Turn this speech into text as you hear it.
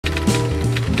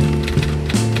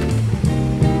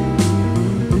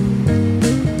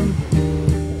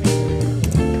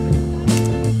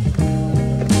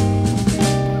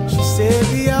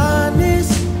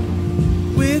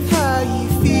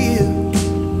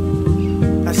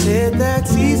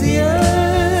that's easier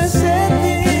said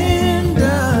than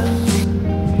done.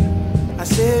 I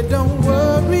said don't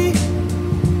worry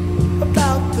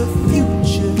about the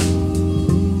future.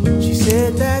 She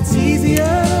said that's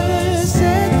easier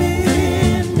said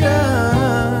than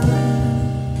done.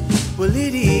 Well,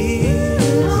 it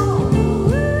is.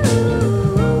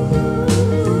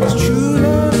 'Cause true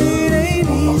love, it ain't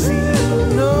easy,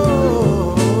 no.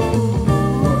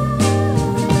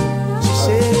 She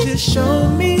said just show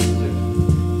me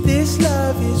this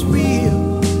love is real.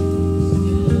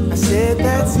 I said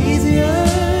that's easier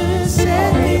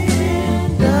said than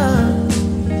done.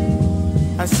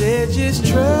 I said just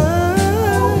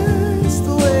trust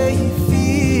the way you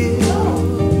feel.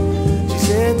 She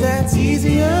said that's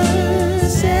easier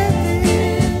said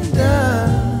than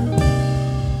done.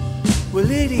 Well,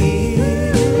 it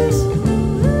is.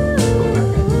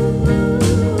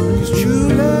 'Cause true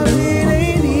love, it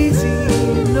ain't easy,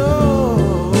 no.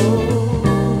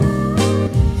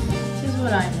 This is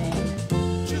what I made.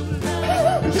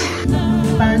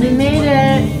 Finally made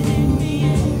it.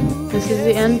 This is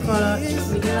the end product. We do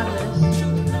have this,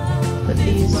 but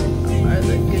these are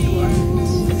the good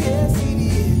ones.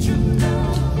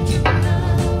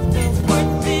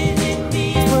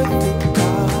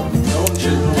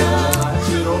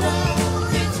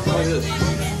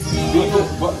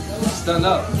 Stand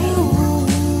up. Dude,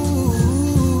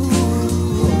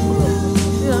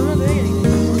 I'm not doing anything.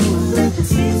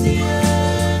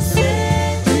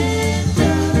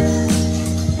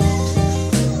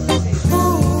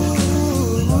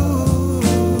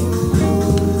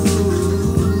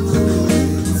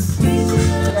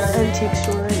 Antique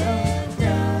store right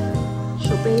now.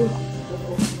 Shopping.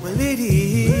 Well, it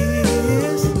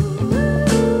is.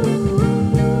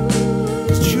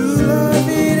 'Cause true love,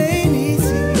 it ain't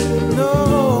easy, no.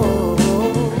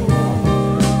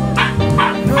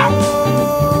 No,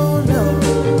 no.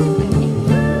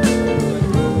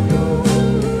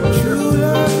 True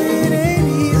love, it ain't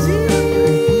easy.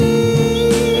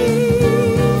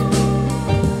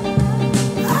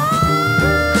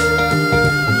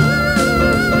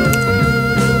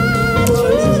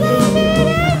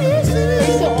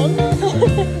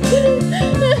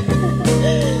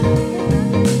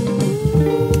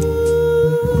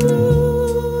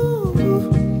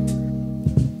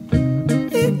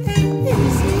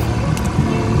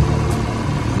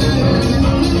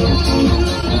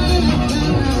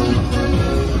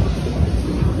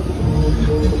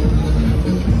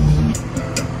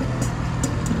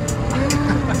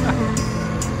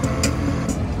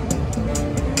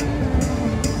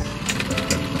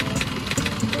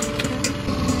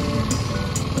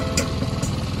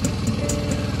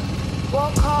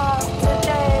 Woke up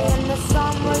today and the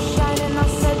sun was shining. I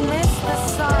said,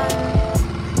 Mr.Sun,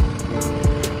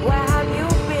 where have you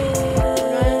been?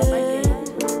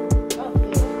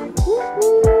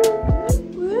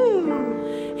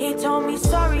 He told me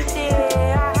sorry dear,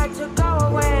 I had to go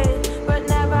away, but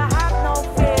never have no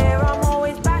fear, I'm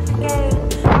always back again.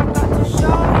 I've got to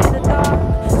show you the dark,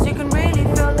 so you can really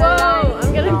feel the light. Whoa,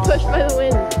 I'm getting pushed by the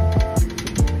wind.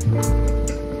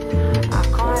 I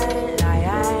can't lie,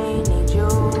 I need you,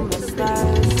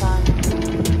 Mr.Sun.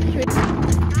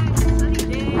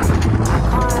 I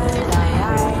can't lie,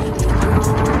 I need you,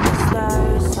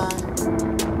 Mr.Sun.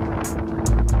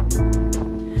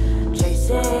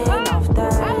 Chasing after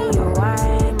you,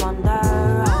 I'm on the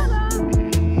run.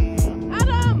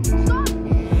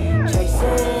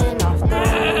 Chasing after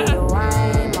you,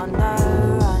 I'm on the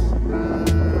run.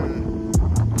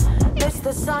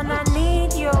 Mr.Sun, I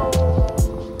need you.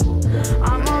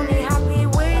 I'm only happy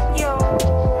with you.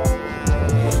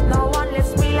 No one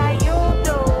lifts me like you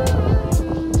do.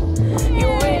 You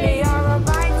really are a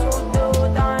vital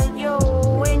dude, aren't you?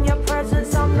 In your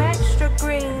presence I'm extra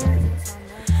green.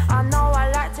 I know I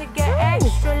like to get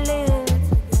extra lean.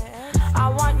 I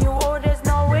want you all, there's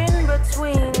no in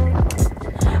between.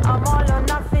 I'm all or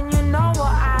nothing, you know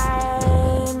what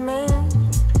I mean.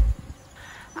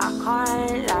 I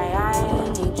can't lie, I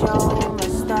need you,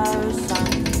 Mr.Sun.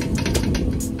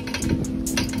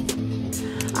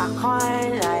 I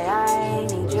can't lie, I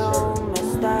need you,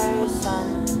 Mr.Sun.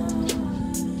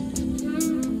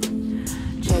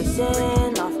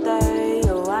 Chasing after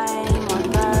you, I'm on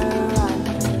the run.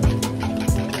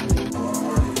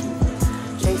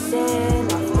 Chasing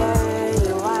after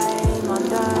you, I'm on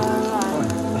the run.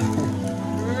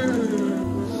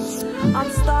 I'm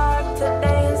stuck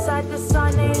today inside the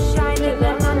sun is shining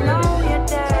and I know you're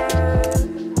there,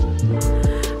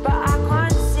 but I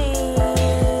can't see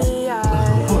you.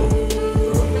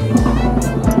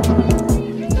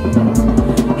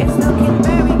 It's looking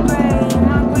very gray,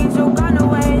 my green's all gone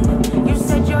away. You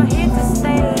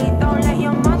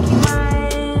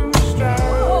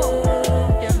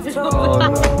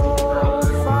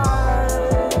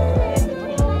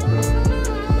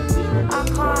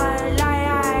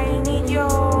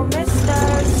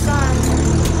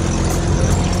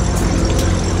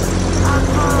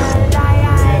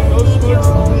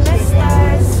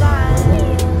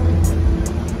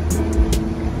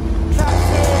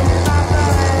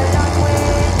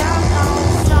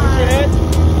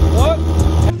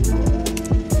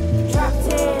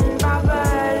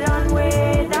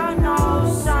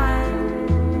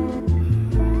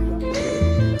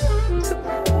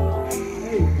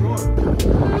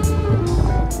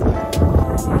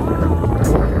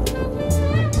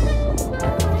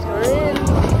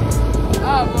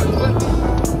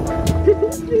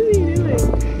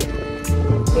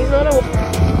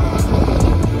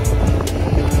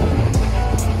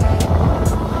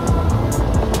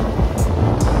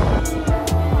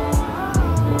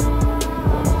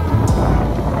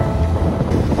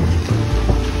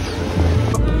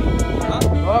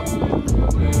up.